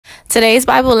Today's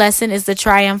Bible lesson is the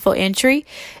triumphal entry.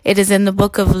 It is in the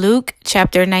book of Luke,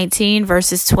 chapter 19,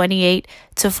 verses 28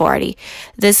 to 40.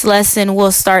 This lesson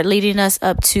will start leading us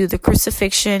up to the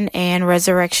crucifixion and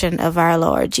resurrection of our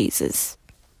Lord Jesus.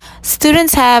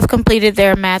 Students have completed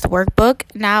their math workbook.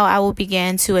 Now I will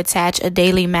begin to attach a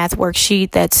daily math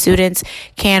worksheet that students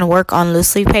can work on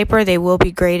loose leaf paper. They will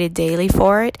be graded daily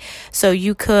for it. So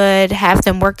you could have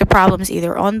them work the problems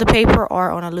either on the paper or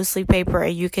on a loose leaf paper,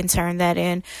 and you can turn that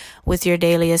in with your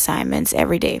daily assignments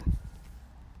every day.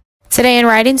 Today in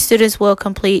writing, students will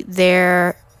complete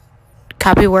their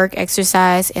copywork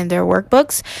exercise in their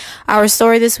workbooks. Our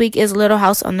story this week is Little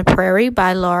House on the Prairie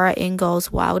by Laura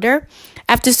Ingalls Wilder.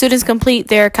 After students complete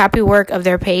their copywork of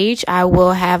their page, I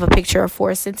will have a picture of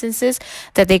 4 sentences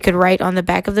that they could write on the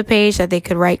back of the page, that they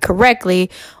could write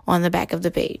correctly on the back of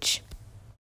the page.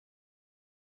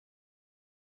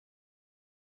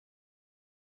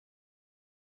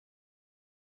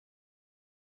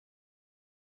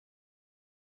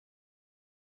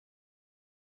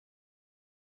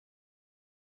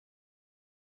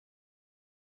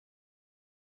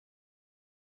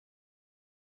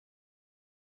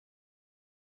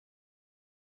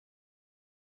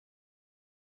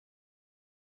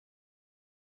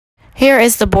 Here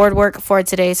is the board work for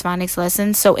today's phonics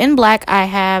lesson. So in black, I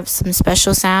have some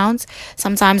special sounds.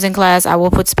 Sometimes in class, I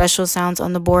will put special sounds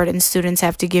on the board and students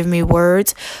have to give me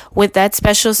words with that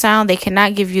special sound. They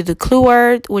cannot give you the clue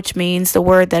word, which means the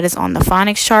word that is on the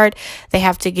phonics chart. They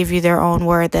have to give you their own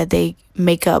word that they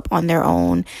make up on their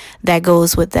own that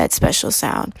goes with that special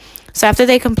sound. So after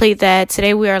they complete that,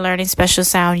 today we are learning special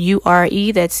sound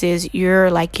U-R-E that says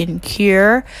you're, like in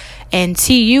cure, and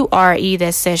T-U-R-E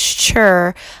that says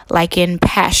chur, like in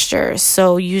pasture.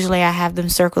 So usually I have them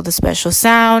circle the special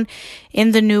sound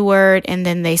in the new word and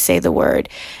then they say the word.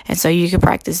 And so you can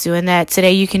practice doing that.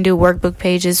 Today you can do workbook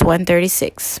pages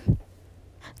 136.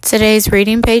 Today's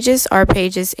reading pages are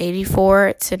pages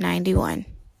 84 to 91.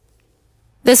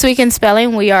 This week in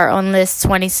spelling, we are on list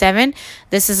 27.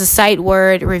 This is a sight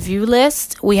word review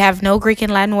list. We have no Greek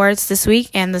and Latin words this week,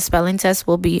 and the spelling test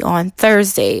will be on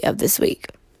Thursday of this week.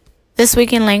 This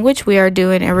week in language, we are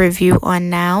doing a review on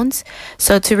nouns.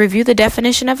 So to review, the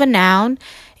definition of a noun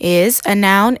is a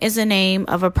name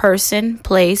of a person,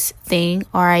 place, thing,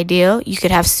 or idea. You could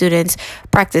have students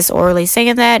practice orally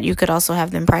saying that. You could also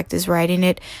have them practice writing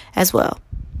it as well.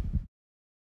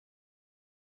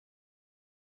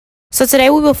 So today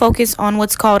we will focus on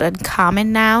what's called a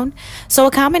common noun. So a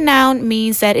common noun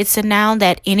means that it's a noun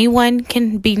that anyone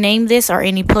can be named this, or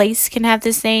any place can have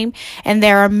this name. And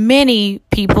there are many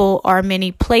people or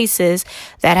many places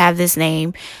that have this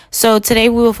name. So today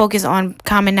we will focus on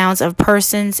common nouns of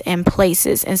persons and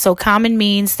places. And so common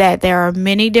means that there are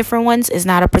many different ones. It's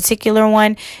not a particular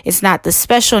one. It's not the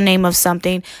special name of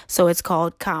something. So it's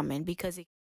called common because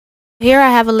here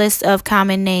I have a list of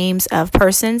common names of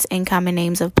persons and common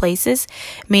names of places,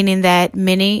 meaning that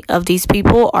many of these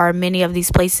people or many of these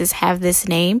places have this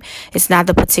name. It's not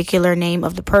the particular name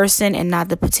of the person and not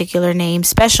the particular name,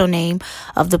 special name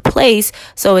of the place.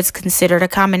 So it's considered a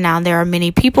common noun. There are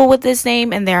many people with this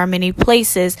name and there are many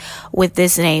places with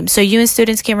this name. So you and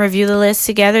students can review the list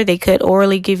together. They could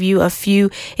orally give you a few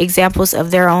examples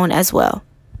of their own as well.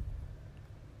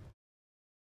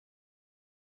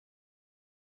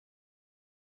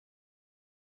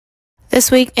 This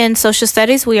week in social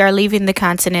studies, we are leaving the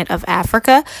continent of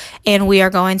Africa and we are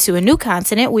going to a new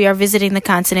continent. We are visiting the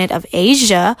continent of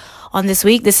Asia on this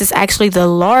week. This is actually the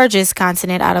largest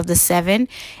continent out of the 7,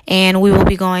 and we will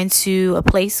be going to a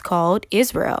place called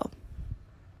Israel.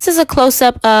 This is a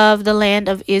close-up of the land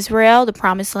of Israel, the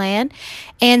promised land.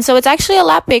 And so it's actually a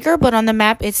lot bigger, but on the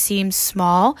map it seems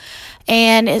small.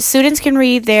 And students can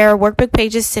read their workbook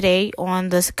pages today on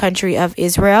the country of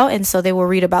Israel. And so they will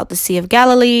read about the Sea of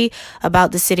Galilee,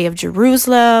 about the city of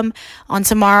Jerusalem. On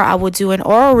tomorrow, I will do an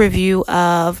oral review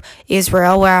of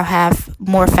Israel where I'll have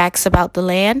more facts about the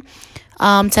land.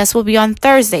 Test will be on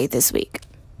Thursday this week.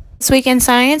 This week in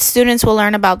science, students will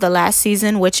learn about the last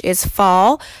season, which is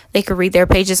fall. They could read their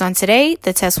pages on today.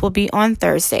 The test will be on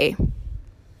Thursday.